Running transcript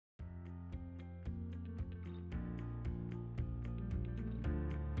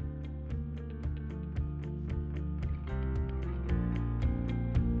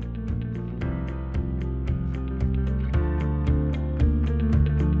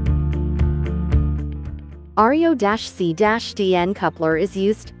ARIO-C-DN coupler is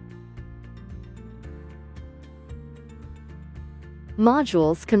used.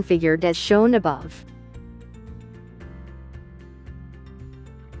 Modules configured as shown above.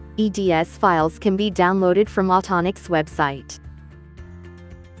 EDS files can be downloaded from Autonics website.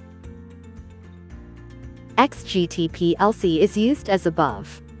 XGT PLC is used as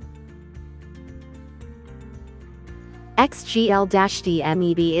above.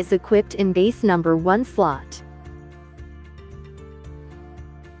 XGL-DMEB is equipped in base number 1 slot.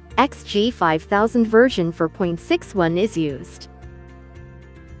 XG5000 version 4.61 is used.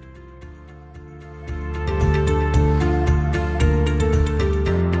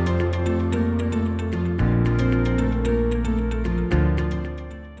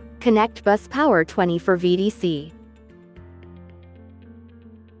 Connect bus power 20 for VDC.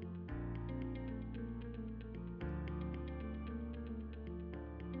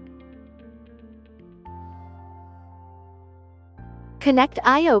 Connect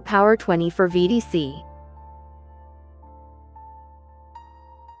I/O power 20 for VDC.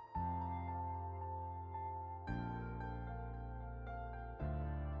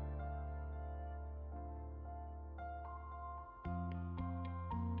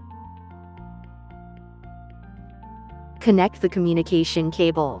 Connect the communication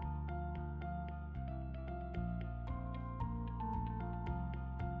cable.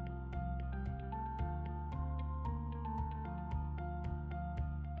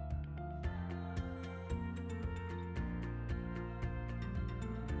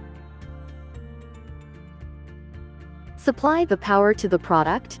 Supply the power to the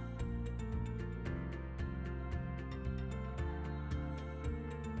product.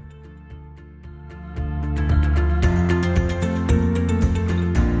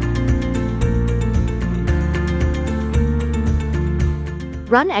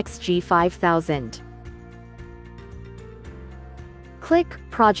 Run XG5000. Click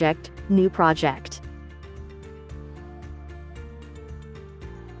Project, New Project.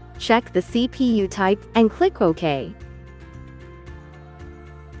 Check the CPU type and click OK.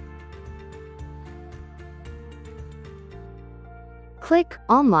 Click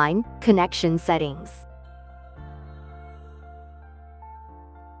Online Connection Settings.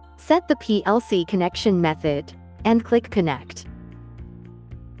 Set the PLC connection method and click Connect.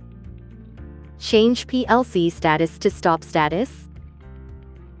 Change PLC status to stop status.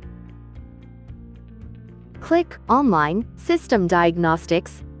 Click Online, System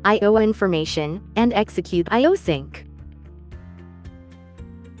Diagnostics, I/O Information, and execute I/O Sync.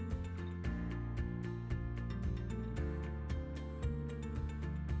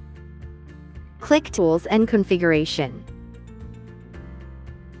 Click Tools and Configuration.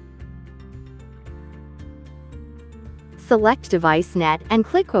 Select Device Net and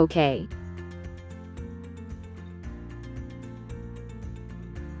click OK.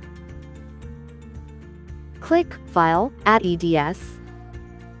 Click File, Add EDS.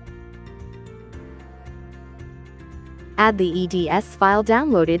 Add the EDS file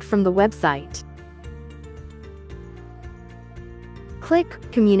downloaded from the website.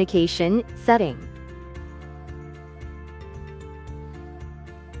 Click Communication Setting.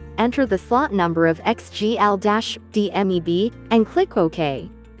 Enter the slot number of XGL-DMEB and click OK.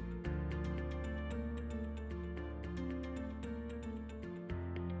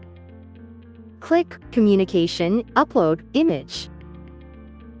 Click Communication, Upload Image.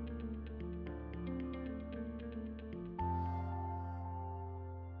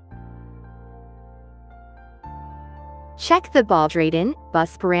 Check the baud rate in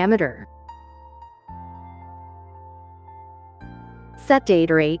bus parameter. Set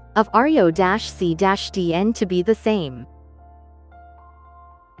data rate of ARIO-C-DN to be the same.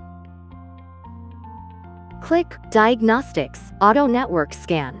 Click Diagnostics, Auto Network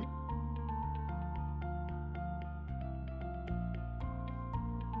Scan.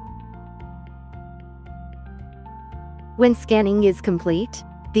 When scanning is complete,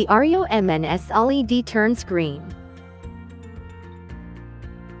 the ARIO-MS LED turns green.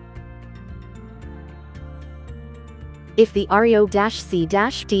 If the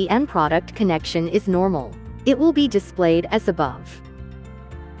ARIO-C-DN product connection is normal, it will be displayed as above.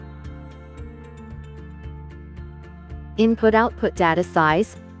 Input-output data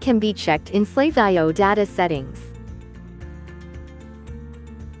size can be checked in Slave I/O data settings.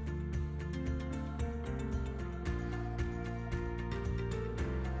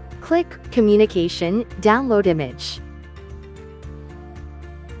 Click Communication, Download Image.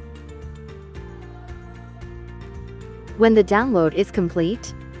 When the download is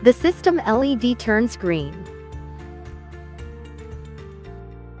complete, the system LED turns green.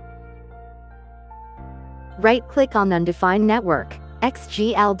 Right-click on Undefined Network,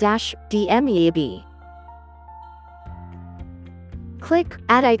 XGL-DMEB. Click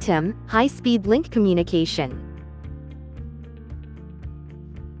Add Item, High-Speed Link Communication.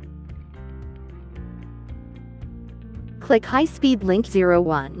 Click High-Speed Link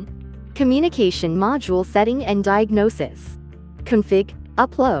 01. Communication Module Setting and Diagnosis. Config,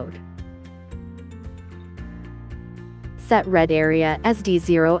 Upload. Set Read Area as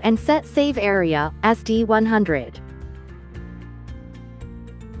D0 and set Save Area as D100.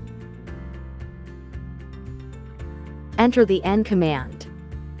 Enter the N command.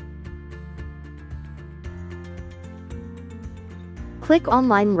 Click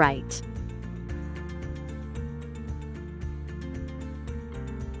Online Write.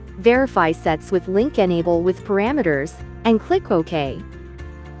 Verify sets with link enable with parameters, and click OK.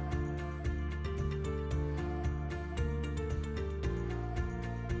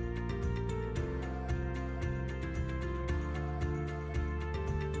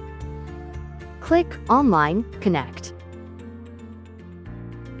 Click Online, Connect.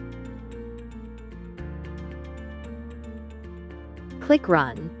 Click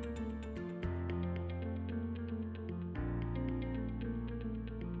Run.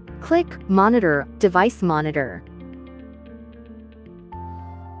 Click Monitor, Device Monitor.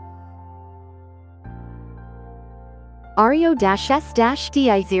 ARIO-C-DN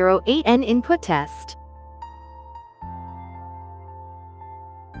Input Test.